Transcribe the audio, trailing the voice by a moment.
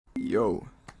Yo,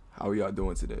 how y'all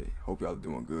doing today? Hope y'all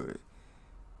doing good.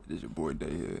 It is your boy Day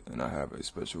here, and I have a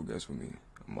special guest with me.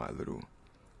 My little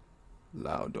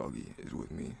loud doggy is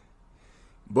with me.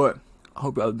 But I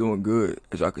hope y'all doing good.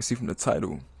 As y'all can see from the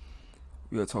title,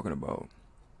 we are talking about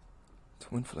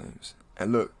twin flames.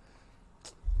 And look,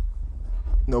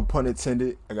 no pun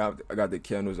intended. I got the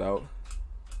candles out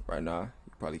right now.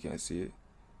 You probably can't see it,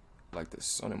 like the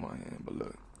sun in my hand. But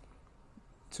look,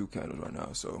 2 candles right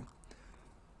now. So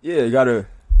yeah, you gotta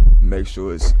make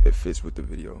sure it fits with the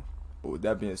video. But with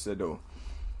that being said, though,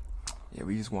 yeah,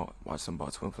 we just want to watch something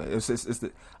about twin flames.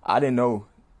 I didn't know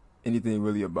anything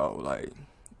really about like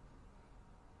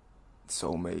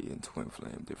soulmate and twin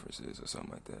flame differences or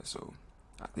something like that. So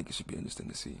I think it should be interesting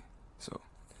to see. So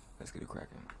let's get it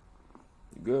cracking.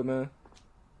 You good, man?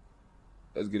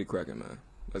 Let's get it cracking, man.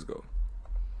 Let's go.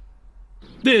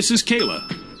 This is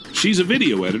Kayla. She's a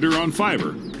video editor on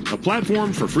Fiverr, a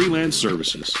platform for freelance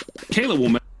services. Kayla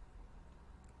will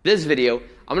This video,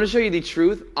 I'm going to show you the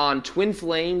truth on twin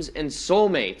flames and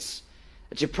soulmates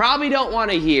that you probably don't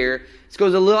want to hear. This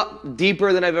goes a little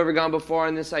deeper than I've ever gone before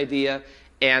on this idea,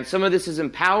 and some of this is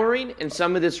empowering, and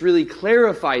some of this really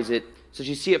clarifies it so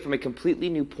you see it from a completely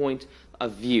new point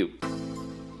of view.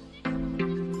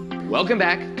 Welcome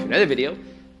back to another video.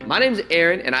 My name is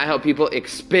Aaron, and I help people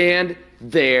expand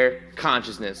their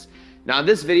consciousness. Now in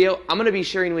this video, I'm going to be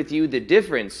sharing with you the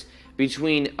difference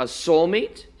between a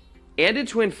soulmate and a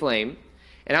twin flame,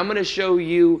 and I'm going to show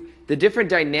you the different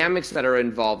dynamics that are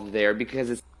involved there, because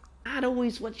it's not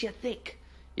always what you think.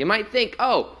 You might think,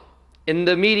 oh, in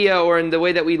the media or in the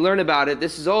way that we learn about it,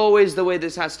 this is always the way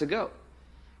this has to go.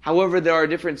 However, there are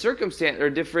different circumstances or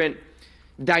different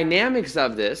dynamics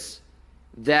of this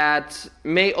that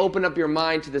may open up your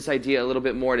mind to this idea a little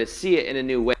bit more, to see it in a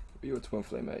new way. You're a twin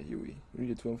flame at Huey. You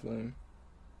need a twin flame?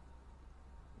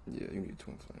 Yeah, you need a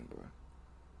twin flame, bro.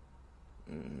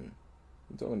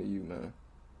 I'm talking to you, man.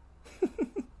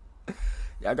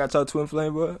 Y'all got y'all twin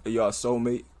flame, bro? Are y'all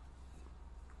soulmate?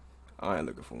 I ain't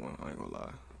looking for one. I ain't gonna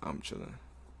lie. I'm chilling.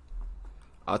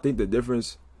 I think the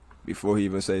difference, before he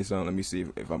even say something, let me see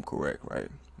if I'm correct, right?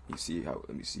 Let me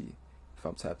see if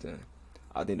I'm tapped in.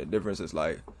 I think the difference is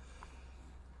like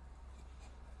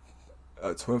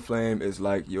a twin flame is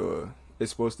like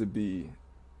it's supposed to be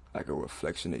like a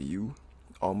reflection of you,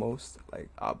 almost like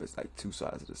opposite, like 2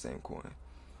 sides of the same coin.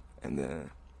 And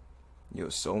then your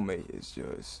soulmate is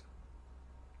just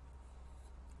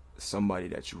somebody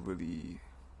that you really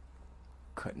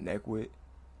connect with.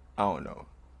 I don't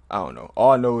know.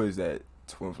 All I know is that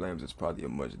twin flames is probably a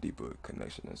much deeper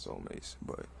connection than soulmates.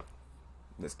 But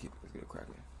let's get it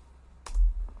cracking.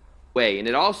 And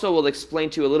it also will explain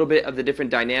to you a little bit of the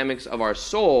different dynamics of our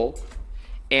soul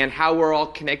and how we're all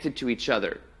connected to each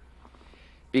other.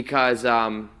 Because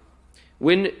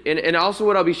and also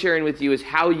what I'll be sharing with you is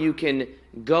how you can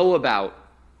go about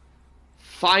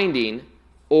finding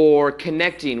or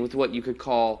connecting with what you could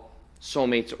call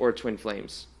soulmates or twin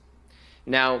flames.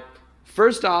 Now,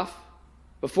 first off,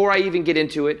 before I even get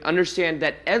into it, understand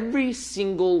that every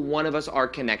single one of us are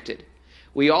connected.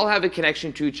 We all have a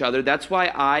connection to each other. That's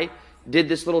why I did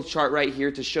this little chart right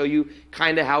here to show you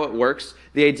kind of how it works.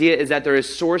 The idea is that there is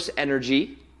source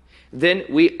energy, then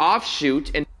we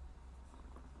offshoot, and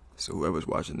so whoever's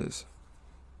watching this,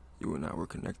 you and I, we're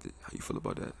connected. How you feel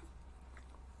about that?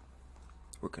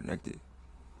 We're connected.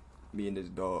 Me and this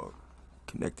dog,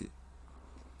 connected.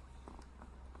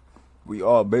 We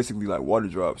all basically like water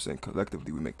drops, and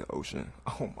collectively we make the ocean.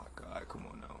 Oh my God, come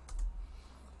on now.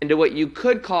 into what you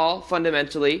could call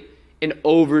fundamentally an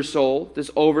oversoul. This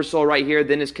oversoul right here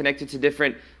then is connected to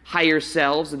different higher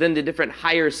selves, and then the different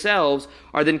higher selves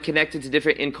are then connected to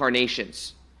different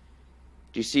incarnations.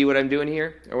 Do you see what I'm doing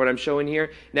here, or what I'm showing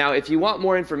here? Now, if you want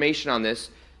more information on this,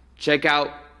 check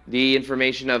out the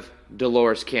information of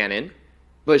Dolores Cannon,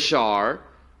 Bashar,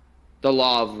 the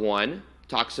Law of One,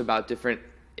 talks about different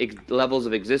levels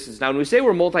of existence. Now, when we say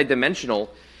we're multidimensional,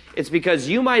 it's because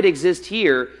you might exist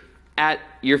here at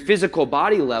your physical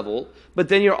body level, but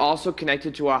then you're also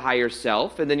connected to a higher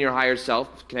self, and then your higher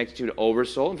self is connected to an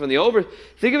oversoul. And from the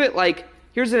think of it like,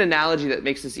 here's an analogy that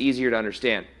makes this easier to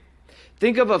understand.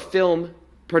 Think of a film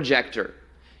projector.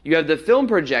 You have the film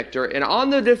projector, and on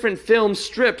the different film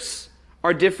strips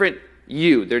are different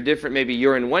you. They're different. Maybe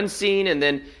you're in one scene, and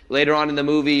then later on in the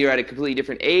movie, you're at a completely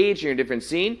different age, you're in a different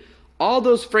scene. All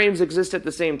those frames exist at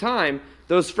the same time.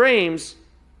 Those frames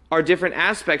are different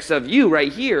aspects of you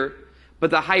right here,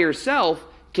 but the higher self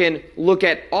can look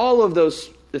at all of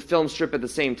the film strip at the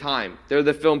same time. They're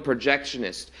the film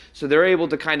projectionist. So they're able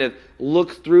to kind of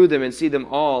look through them and see them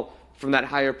all from that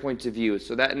higher point of view.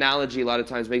 So that analogy a lot of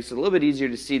times makes it a little bit easier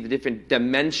to see the different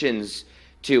dimensions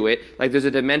to it. Like there's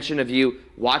a dimension of you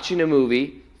watching a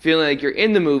movie, feeling like you're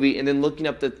in the movie, and then looking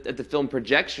up at the film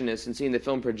projectionist and seeing the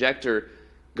film projector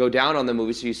go down on the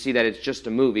movie so you see that it's just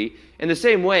a movie. In the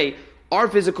same way, our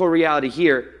physical reality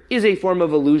here is a form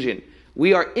of illusion.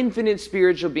 We are infinite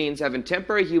spiritual beings having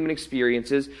temporary human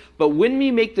experiences, but when we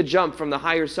make the jump from the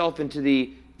higher self into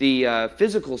the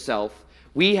physical self,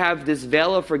 we have this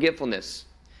veil of forgetfulness.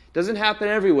 It doesn't happen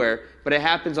everywhere, but it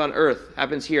happens on earth,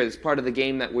 happens here. It's part of the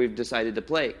game that we've decided to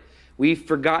play. We've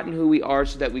forgotten who we are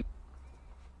so that we...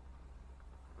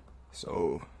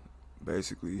 So,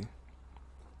 basically,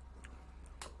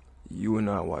 you and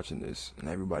I watching this, and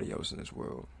everybody else in this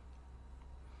world,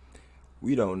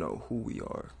 we don't know who we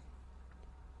are.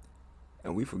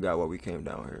 And we forgot why we came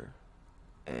down here.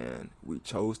 And we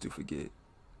chose to forget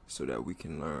so that we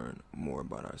can learn more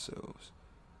about ourselves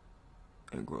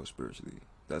and grow spiritually.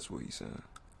 That's what he's saying.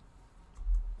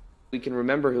 We can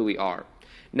remember who we are.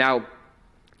 Now,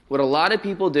 what a lot of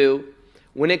people do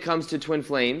when it comes to twin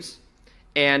flames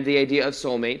and the idea of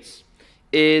soulmates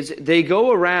is they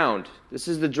go around. This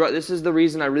is the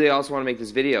reason I really also want to make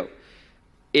this video.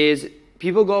 Is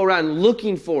people go around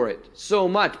looking for it so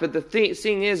much, but the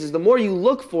thing is the more you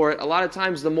look for it, a lot of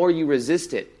times the more you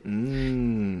resist it.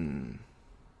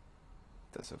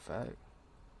 That's a fact.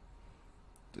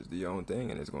 Just do your own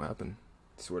thing and it's going to happen.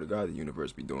 I swear to God, the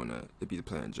universe be doing that. It be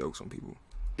playing jokes on people.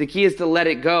 The key is to let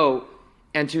it go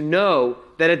and to know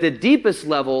that at the deepest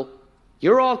level,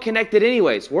 you're all connected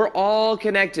anyways. We're all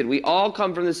connected. We all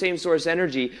come from the same source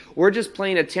energy. We're just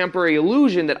playing a temporary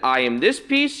illusion that I am this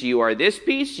piece, you are this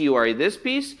piece, you are this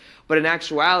piece. But in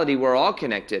actuality, we're all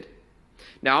connected.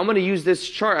 Now, I'm going to use this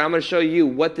chart. I'm going to show you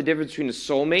what the difference between a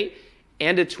soulmate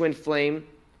and a twin flame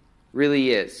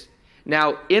really is.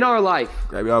 Now, in our life...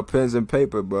 Grab y'all pens and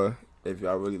paper, bro. If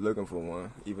y'all really looking for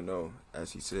one, even though,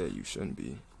 as he said, you shouldn't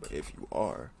be. But if you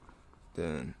are,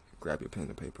 then grab your pen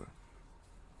and paper.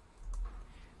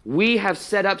 We have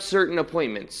set up certain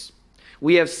appointments.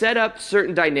 We have set up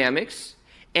certain dynamics,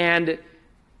 and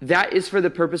that is for the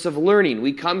purpose of learning.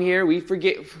 We come here, we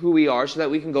forget who we are so that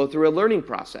we can go through a learning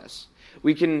process.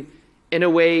 We can, in a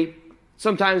way,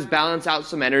 sometimes balance out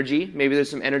some energy. Maybe there's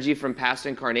some energy from past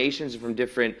incarnations or from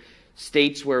different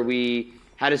states where we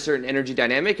had a certain energy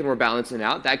dynamic and we're balancing it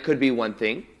out. That could be one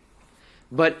thing.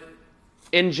 But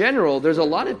in general, there's a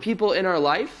lot of people in our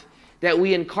life that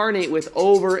we incarnate with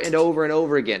over and over and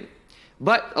over again.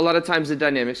 But a lot of times the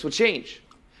dynamics will change.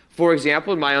 For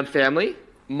example, in my own family,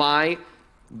 my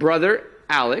brother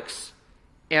Alex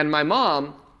and my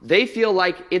mom, they feel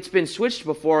like it's been switched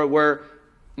before where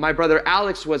my brother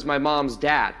Alex was my mom's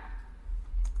dad.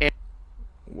 And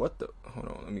what the? Hold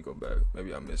on, let me go back.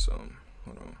 Maybe I missed something.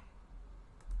 Hold on.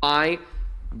 My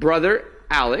brother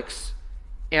Alex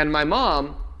and my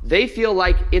mom, they feel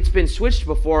like it's been switched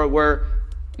before where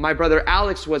my brother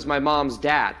Alex was my mom's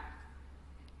dad.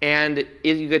 And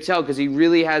you could tell because he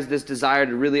really has this desire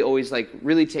to really always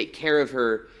really take care of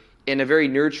her in a very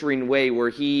nurturing way where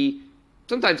he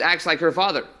sometimes acts like her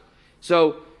father.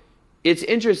 So it's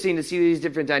interesting to see these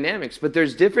different dynamics, but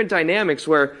there's different dynamics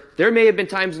where there may have been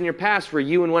times in your past where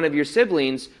you and one of your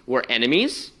siblings were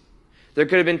enemies. There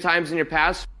could have been times in your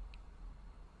past.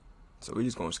 So we're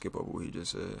just going to skip over what he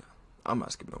just said. I'm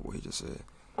not skipping over what he just said.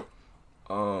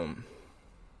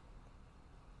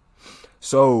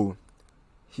 So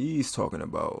he's talking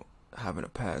about having a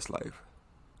past life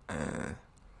and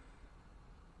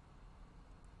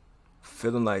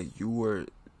feeling like you were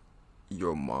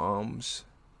your mom's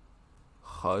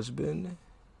husband.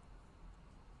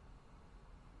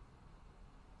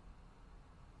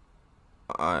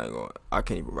 I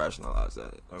can't even rationalize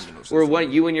that. Where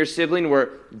you and your sibling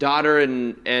were daughter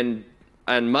and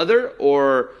mother,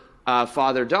 or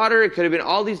father daughter. It could have been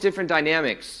all these different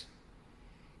dynamics.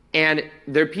 And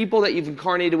they're people that you've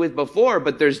incarnated with before,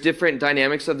 but there's different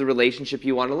dynamics of the relationship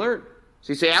you want to learn.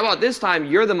 So you say, how about this time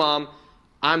you're the mom,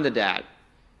 I'm the dad.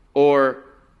 Or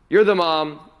you're the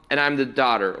mom and I'm the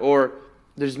daughter. Or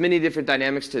there's many different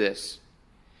dynamics to this.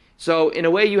 So in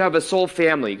a way you have a soul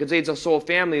family. You could say it's a soul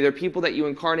family. They're people that you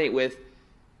incarnate with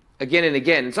again and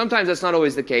again. And sometimes that's not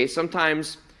always the case.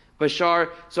 Sometimes Bashar,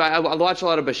 so I watch a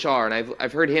lot of Bashar, and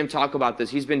I've heard him talk about this.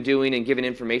 He's been doing and giving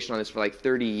information on this for like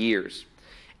 30 years.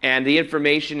 And the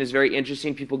information is very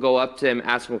interesting. People go up to him,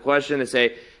 ask him a question, they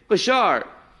say, Bashar,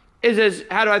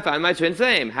 how do I find my twin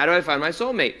flame? How do I find my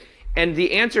soulmate? And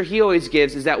the answer he always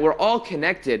gives is that we're all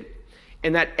connected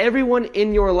and that everyone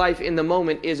in your life in the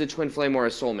moment is a twin flame or a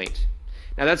soulmate.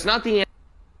 Now that's not the answer.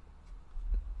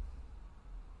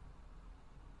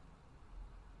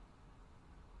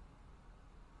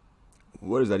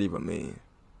 What does that even mean?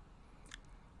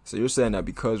 So you're saying that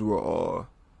because we're all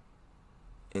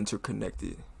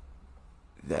interconnected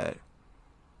that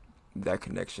that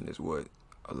connection is what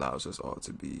allows us all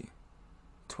to be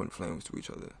twin flames to each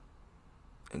other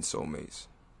and soulmates.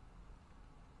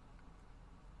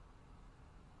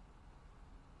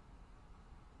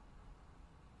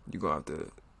 You're going to have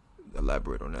to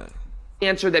elaborate on that.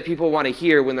 Answer that people want to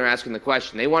hear when they're asking the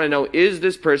question. They want to know, is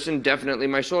this person definitely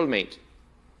my soulmate?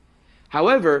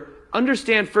 However,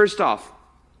 understand first off,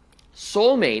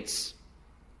 soulmates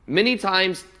many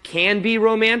times can be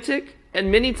romantic,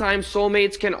 and many times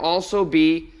soulmates can also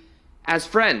be as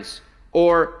friends,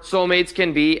 or soulmates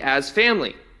can be as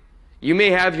family. You may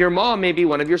have your mom may be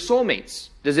one of your soulmates.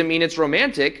 Doesn't mean it's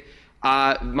romantic.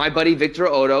 My buddy Victor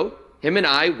Odo, him and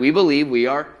I, we believe we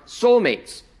are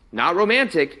soulmates. Not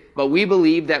romantic, but we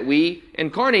believe that we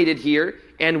incarnated here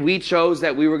and we chose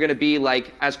that we were going to be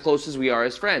like as close as we are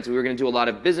as friends. We were going to do a lot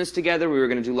of business together. We were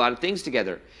going to do a lot of things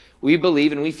together. We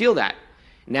believe and we feel that.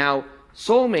 Now,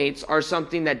 soulmates are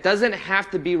something that doesn't have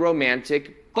to be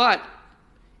romantic, but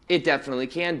it definitely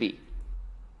can be.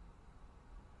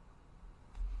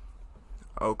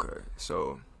 Okay,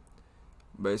 so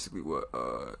basically what,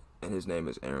 and his name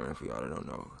is Aaron, for y'all that don't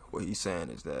know, what he's saying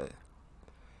is that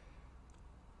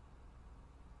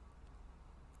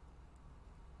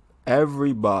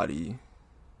everybody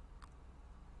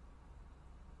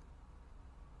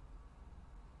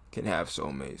can have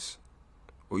soulmates,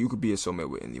 or you could be a soulmate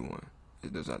with anyone.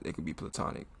 It does not. It could be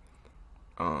platonic,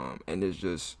 and it's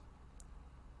just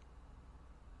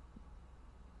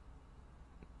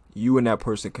you and that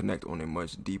person connect on a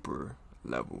much deeper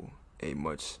level, a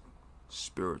much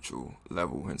spiritual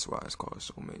level. Hence why it's called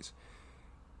soulmates.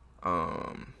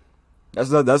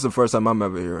 That's the first time I'm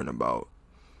ever hearing about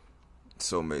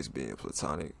soulmates being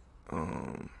platonic.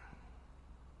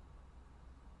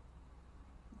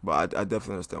 But I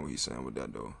definitely understand what he's saying with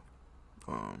that, though.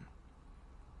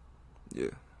 Yeah.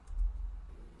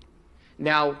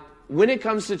 Now, when it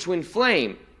comes to twin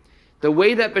flame, the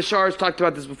way that Bashar's talked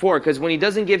about this before, because when he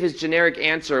doesn't give his generic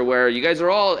answer where you guys are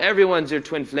all, everyone's your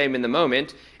twin flame in the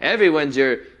moment, everyone's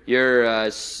your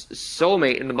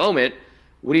soulmate in the moment,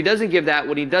 when he doesn't give that,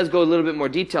 when he does go a little bit more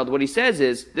detailed, what he says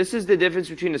is, this is the difference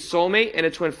between a soulmate and a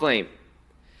twin flame.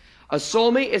 A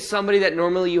soulmate is somebody that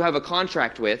normally you have a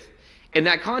contract with, and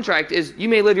that contract is you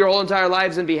may live your whole entire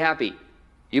lives and be happy.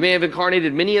 You may have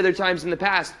incarnated many other times in the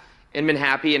past and been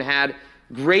happy and had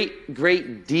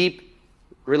great, deep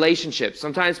relationships.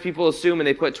 Sometimes people assume and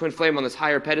they put twin flame on this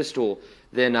higher pedestal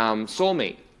than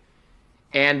soulmate.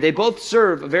 And they both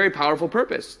serve a very powerful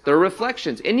purpose. They're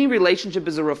reflections. Any relationship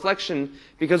is a reflection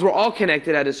because we're all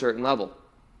connected at a certain level.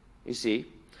 You see?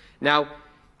 Now,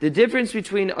 the difference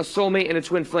between a soulmate and a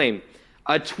twin flame.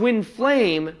 A twin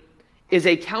flame is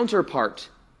a counterpart.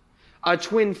 A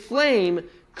twin flame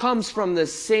comes from the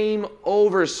same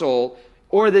oversoul,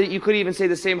 or you could even say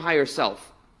the same higher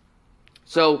self.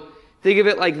 So think of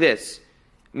it like this.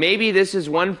 Maybe this is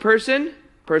one person,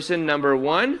 person number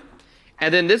one,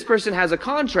 and then this person has a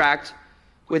contract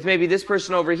with maybe this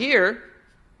person over here,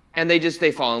 and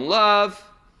they fall in love,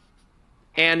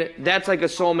 and that's like a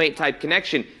soulmate type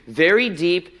connection. Very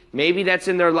deep. Maybe that's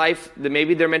in their life,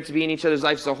 maybe they're meant to be in each other's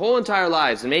lives the whole entire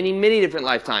lives, and many different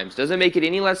lifetimes. Doesn't make it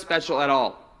any less special at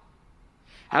all.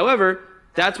 However,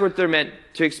 that's what they're meant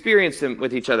to experience them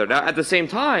with each other. Now, at the same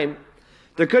time,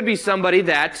 there could be somebody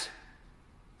that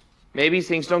maybe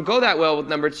things don't go that well with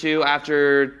number two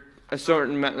after a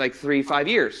certain, like 3-5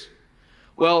 years.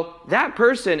 Well, that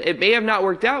person, it may have not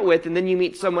worked out with, and then you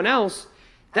meet someone else,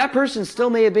 that person still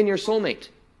may have been your soulmate.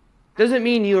 Doesn't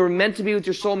mean you are meant to be with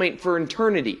your soulmate for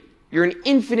eternity. You're an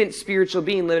infinite spiritual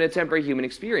being living a temporary human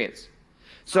experience.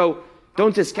 So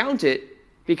don't discount it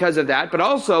because of that. But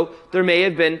also, there may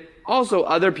have been also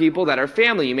other people that are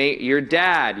family. Your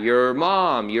dad, your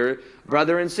mom, your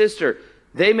brother and sister.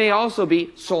 They may also be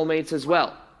soulmates as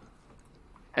well.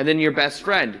 And then your best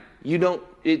friend.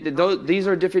 These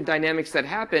are different dynamics that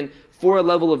happen for a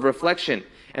level of reflection.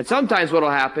 And sometimes what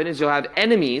will happen is you'll have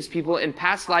enemies, people in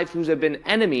past life who have been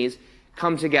enemies,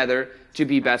 come together to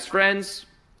be best friends,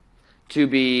 to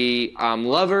be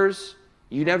lovers.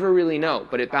 You never really know,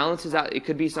 but it balances out. It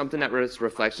could be something that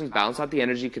reflections balance out the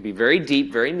energy. It could be very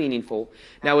deep, very meaningful.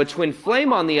 Now, a twin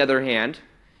flame, on the other hand,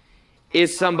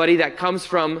 is somebody that comes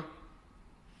from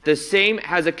the same,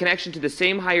 has a connection to the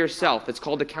same higher self. It's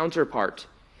called a counterpart,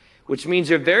 which means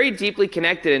you're very deeply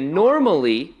connected. And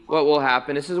normally, what will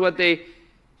happen, this is what they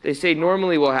say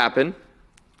normally will happen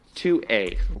to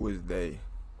A. Who is they?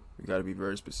 We got to be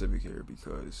very specific here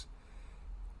because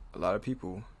a lot of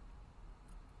people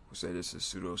will say this is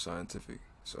pseudoscientific.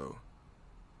 So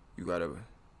you got to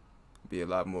be a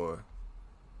lot more,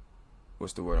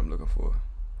 what's the word I'm looking for?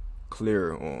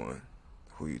 clear on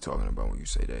who you talking about when you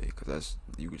say they, because that's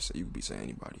you could be saying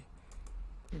anybody.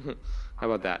 How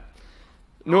about that?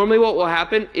 Normally what will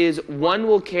happen is one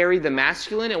will carry the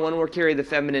masculine and one will carry the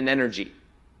feminine energy.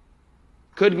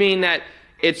 Could mean that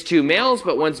it's two males,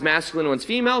 but one's masculine, one's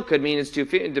female. Could mean it's two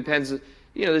female. It depends.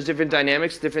 There's different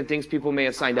dynamics, different things people may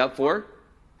have signed up for.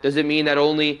 Does it mean that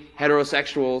only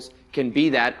heterosexuals can be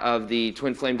that of the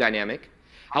twin flame dynamic?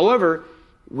 However,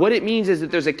 what it means is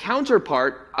that there's a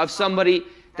counterpart of somebody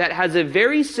that has a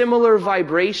very similar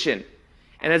vibration.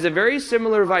 And as a very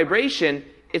similar vibration,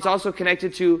 it's also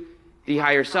connected to the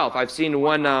higher self. I've seen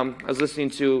one, I was listening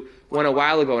to one a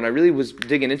while ago, and I really was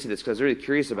digging into this because I was really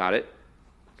curious about it.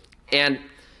 And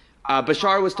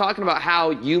Bashar was talking about how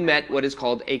you met what is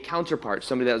called a counterpart,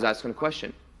 somebody that was asking a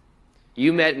question.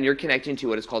 You met and you're connecting to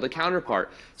what is called a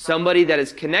counterpart. Somebody that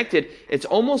is connected, it's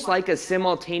almost like a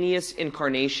simultaneous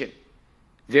incarnation.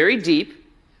 Very deep,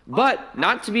 but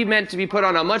not to be meant to be put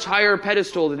on a much higher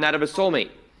pedestal than that of a soulmate.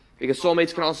 Because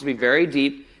soulmates can also be very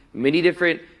deep, many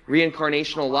different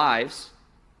reincarnational lives.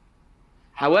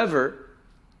 However,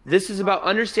 this is about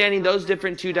understanding those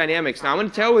different two dynamics. Now, I'm going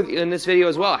to tell you in this video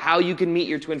as well how you can meet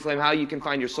your twin flame, how you can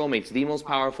find your soulmates, the most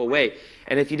powerful way.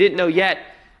 And if you didn't know yet,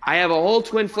 I have a whole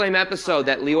twin flame episode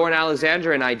that Lior and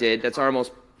Alexandra and I did. That's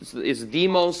is the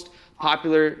most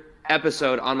popular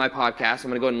episode on my podcast. I'm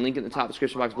going to go ahead and link it in the top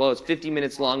description box below. It's 50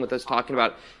 minutes long with us talking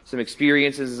about some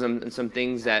experiences and some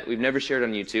things that we've never shared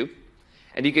on YouTube.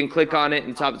 And you can click on it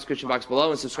in the top description box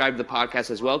below and subscribe to the podcast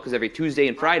as well, because every Tuesday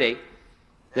and Friday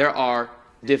there are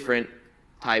different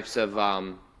types of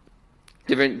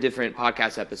different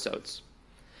podcast episodes.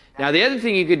 Now, the other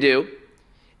thing you could do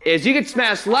is you could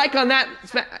smash like on that.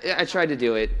 I tried to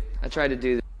do it. I tried to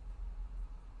do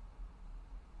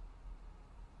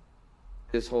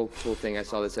this whole cool thing I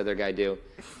saw this other guy do.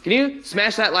 Can you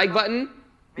smash that like button?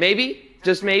 Maybe,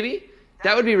 just maybe.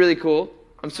 That would be really cool.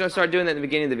 I'm going to start doing that in the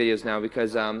beginning of the videos now,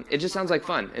 because it just sounds like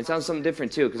fun. It sounds something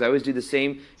different too, because I always do the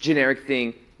same generic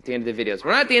thing at the end of the videos.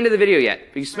 We're not at the end of the video yet,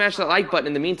 but you smash that like button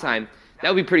in the meantime.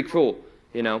 That would be pretty cool,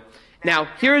 Now,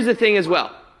 here's the thing as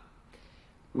well.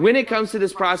 When it comes to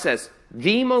this process,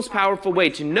 the most powerful way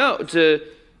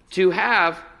to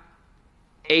have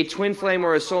a twin flame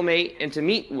or a soulmate and to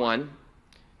meet one,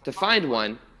 to find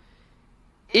one,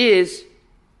 is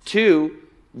to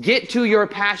get to your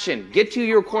passion, get to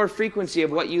your core frequency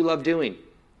of what you love doing.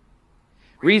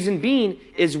 Reason being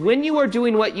is when you are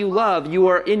doing what you love, you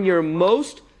are in your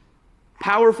most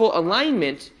powerful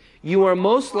alignment. You are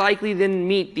most likely then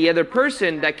meet the other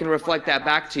person that can reflect that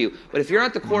back to you. But if you're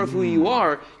not the core of who you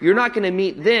are, you're not going to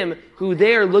meet them who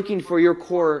they are looking for your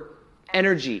core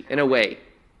energy in a way.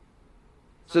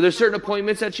 So there's certain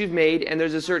appointments that you've made, and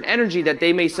there's a certain energy that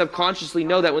they may subconsciously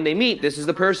know that when they meet, this is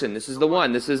the person, this is the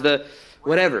one, this is the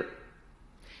whatever.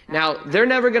 Now, they're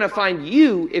never going to find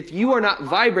you if you are not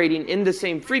vibrating in the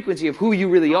same frequency of who you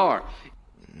really are.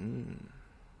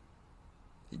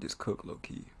 He just cooked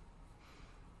low-key.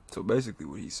 So basically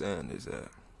what he's saying is that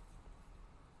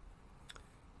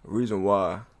the reason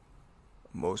why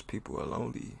most people are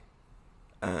lonely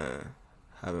and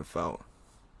haven't found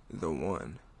the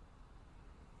one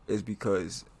is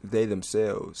because they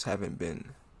themselves haven't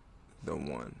been the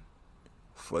one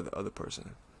for the other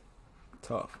person.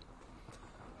 Tough.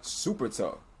 Super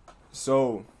tough.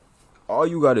 So all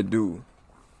you gotta do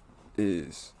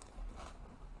is,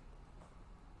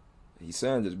 he's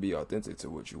saying, just be authentic to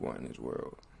what you want in this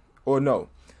world. Or no,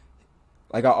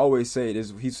 like I always say,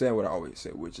 he's saying what I always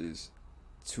say, which is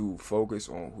to focus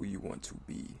on who you want to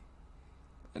be,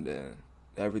 and then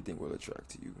everything will attract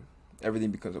to you. Everything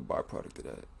becomes a byproduct of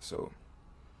that. So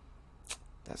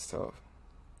that's tough.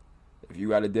 If you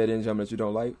got a dead end job that you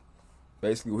don't like,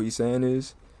 basically what he's saying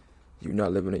is you're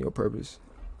not living in your purpose.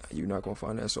 You're not gonna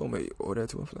find that soulmate or that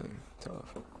twin flame.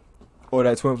 Tough. Or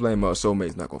that twin flame or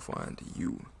soulmate's not gonna find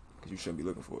you, because you shouldn't be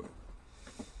looking for it.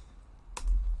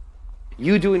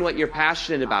 You doing what you're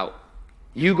passionate about.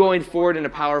 You going forward in a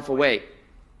powerful way.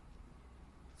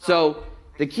 So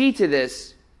the key to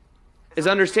this is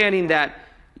understanding that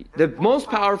the most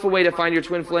powerful way to find your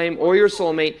twin flame or your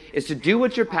soulmate is to do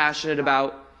what you're passionate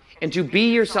about and to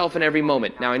be yourself in every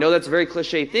moment. Now, I know that's a very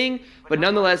cliche thing, but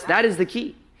nonetheless, that is the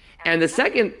key. And the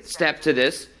second step to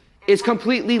this is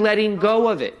completely letting go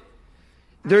of it.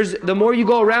 The more you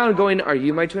go around going, are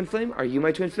you my twin flame? Are you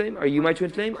my twin flame? Are you my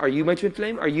twin flame? Are you my twin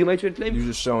flame? Are you my twin flame? You're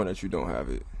just showing that you don't have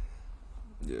it.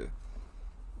 Yeah.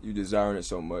 You desiring it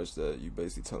so much that you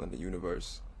basically telling the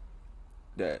universe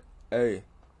that, hey,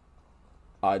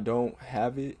 I don't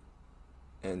have it,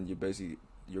 and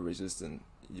you're resisting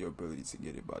your ability to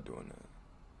get it by doing that.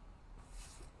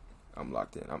 I'm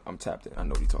locked in. I'm tapped in. I know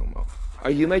what you're talking about.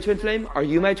 Are you my twin flame? Are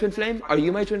you my twin flame? Are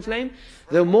you my twin flame?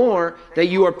 The more that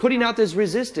you are putting out this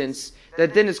resistance,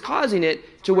 that then is causing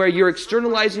it to where you're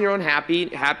externalizing your own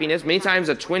happiness. Many times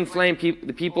a twin flame,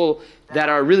 the people that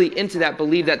are really into that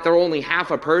believe that they're only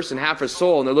half a person, half a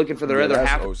soul, and they're looking for their other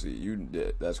half.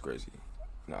 OC. That's crazy.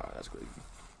 Nah, that's crazy.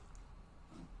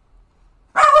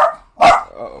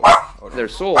 Their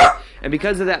soul. And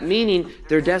because of that meaning,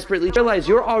 they're desperately realize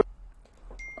you're already.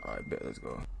 All right, bet. Let's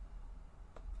go.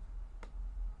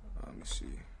 Let me see.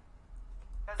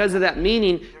 Because of that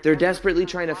meaning, they're desperately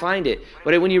trying to find it.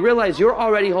 But when you realize you're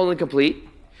already whole and complete,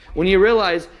 when you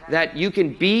realize that you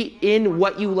can be in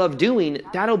what you love doing,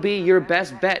 that'll be your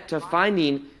best bet to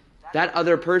finding that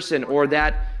other person or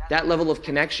that level of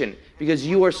connection, because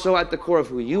you are so at the core of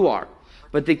who you are.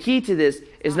 But the key to this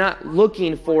is not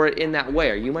looking for it in that way.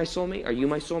 Are you my soulmate? Are you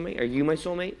my soulmate? Are you my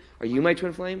soulmate? Are you my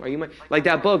twin flame? Are you my... Like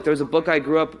that book. There was a book I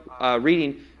grew up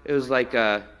reading. It was like...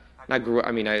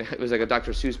 it was like a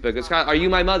Dr. Seuss book. It's called Are You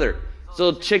My Mother? This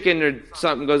little chicken or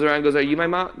something goes around and goes, Are you my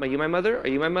mom? Are you my mother? Are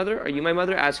you my mother? Are you my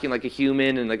mother? Asking like a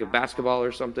human and like a basketball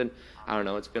or something. I don't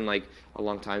know. It's been like a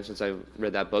long time since I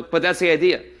read that book. But that's the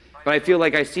idea. But I feel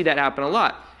like I see that happen a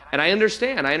lot. And I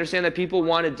understand. I understand that people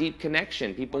want a deep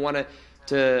connection. People want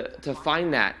to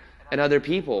find that in other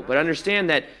people. But understand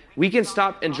that we can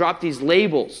stop and drop these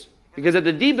labels. Because at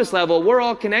the deepest level, we're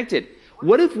all connected.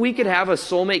 What if we could have a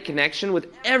soulmate connection with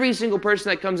every single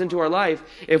person that comes into our life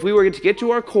if we were to get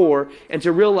to our core and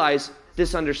to realize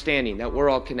this understanding that we're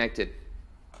all connected?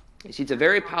 You see, it's a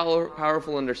very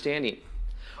powerful understanding.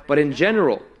 But in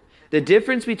general, the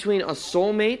difference between a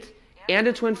soulmate and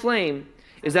a twin flame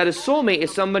is that a soulmate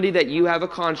is somebody that you have a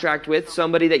contract with,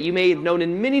 somebody that you may have known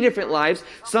in many different lives,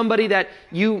 somebody that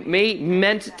you may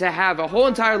meant to have a whole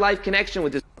entire life connection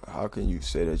with. How can you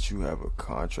say that you have a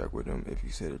contract with them if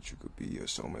you say that you could be your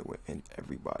soulmate with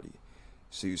everybody?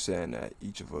 So you're saying that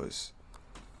each of us,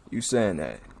 let's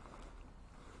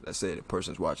say the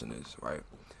person's watching this, right?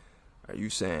 Are you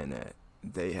saying that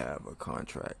they have a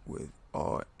contract with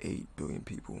all 8 billion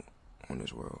people in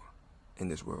this world?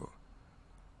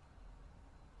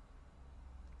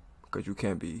 Because you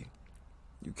can't be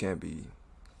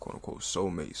quote unquote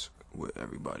soulmates with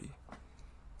everybody.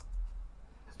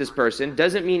 This person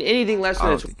doesn't mean anything less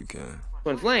than a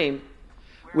twin flame,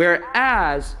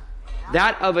 whereas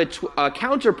that of a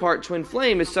counterpart twin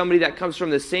flame is somebody that comes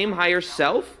from the same higher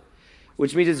self,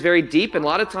 which means it's very deep, and a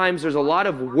lot of times there's a lot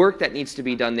of work that needs to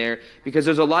be done there because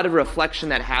there's a lot of reflection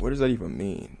that happens. What does that even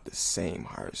mean, the same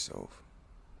higher self?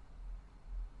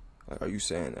 Like, are you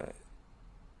saying that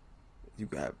you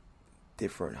have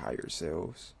different higher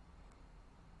selves?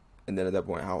 And then at that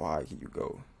point, how high can you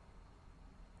go?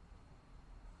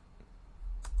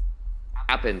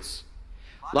 Happens.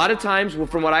 A lot of times,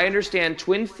 from what I understand,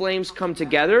 twin flames come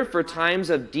together for times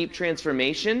of deep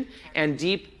transformation and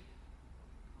deep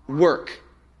work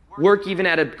even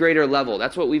at a greater level.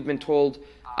 That's what we've been told.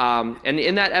 And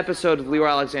in that episode of Leroy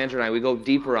Alexander and I, we go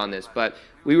deeper on this, but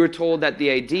we were told that the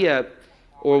idea,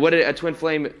 or what a twin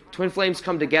flames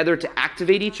come together to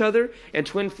activate each other, and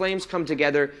twin flames come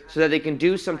together so that they can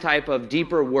do some type of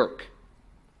deeper work.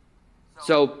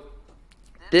 So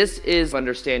this is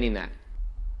understanding that.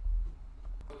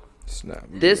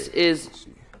 This is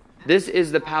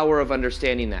the power of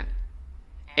understanding that.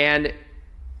 And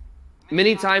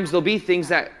many times there'll be things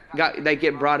that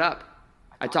get brought up.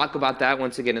 I talk about that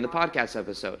once again in the podcast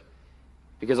episode.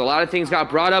 Because a lot of things got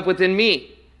brought up within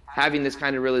me, having this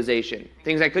kind of realization.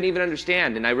 Things I couldn't even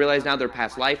understand. And I realize now they're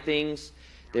past life things.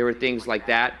 There were things like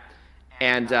that.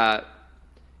 And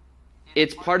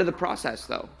it's part of the process,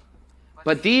 though.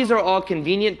 But these are all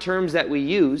convenient terms that we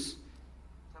use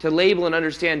to label and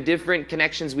understand different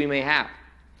connections we may have.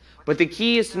 But the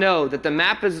key is to know that the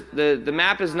map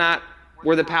is not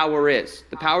where the power is.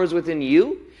 The power is within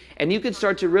you, and you can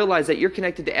start to realize that you're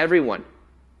connected to everyone.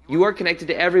 You are connected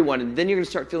to everyone, and then you're going to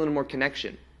start feeling more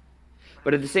connection.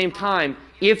 But at the same time,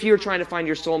 if you're trying to find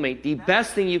your soulmate, the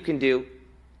best thing you can do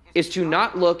is to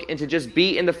not look and to just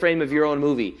be in the frame of your own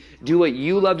movie. Do what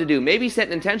you love to do. Maybe set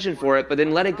an intention for it, but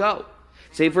then let it go.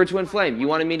 Say for a twin flame, you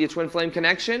want to meet a twin flame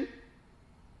connection?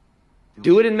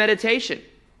 Do it in meditation.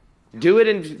 Do it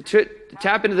and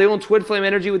tap into the own twin flame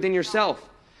energy within yourself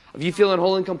of you feeling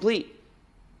whole and complete.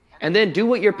 And then do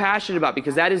what you're passionate about,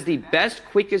 because that is the best,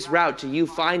 quickest route to you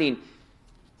finding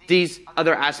these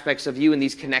other aspects of you and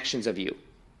these connections of you.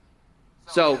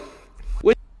 So,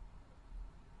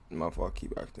 my fault, I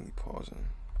keep accidentally pausing.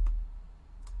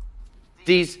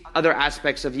 These other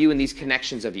aspects of you and these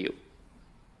connections of you.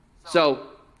 So,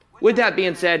 with that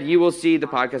being said, you will see the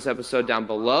podcast episode down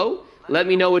below Let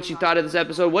me know what you thought of this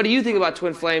episode. What do you think about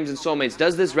Twin Flames and Soulmates?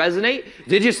 Does this resonate?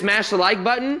 Did you smash the like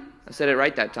button? I said it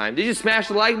right that time. Did you smash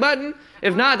the like button?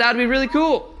 If not, that would be really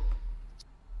cool.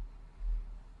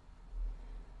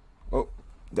 Oh,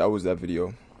 that was that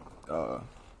video.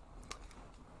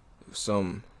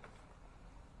 Some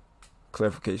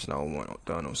clarification I want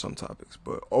done on some topics,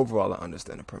 but overall I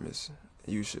understand the premise.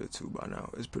 You should too by now.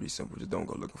 It's pretty simple. Just don't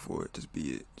go looking for it. Just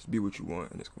be it. Just be what you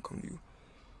want, and it's gonna come to you.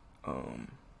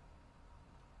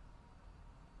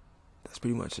 That's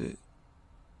pretty much it.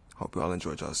 Hope y'all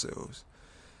enjoyed yourselves.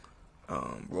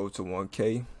 Road to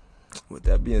 1K. With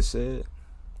that being said,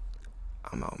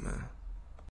 I'm out, man.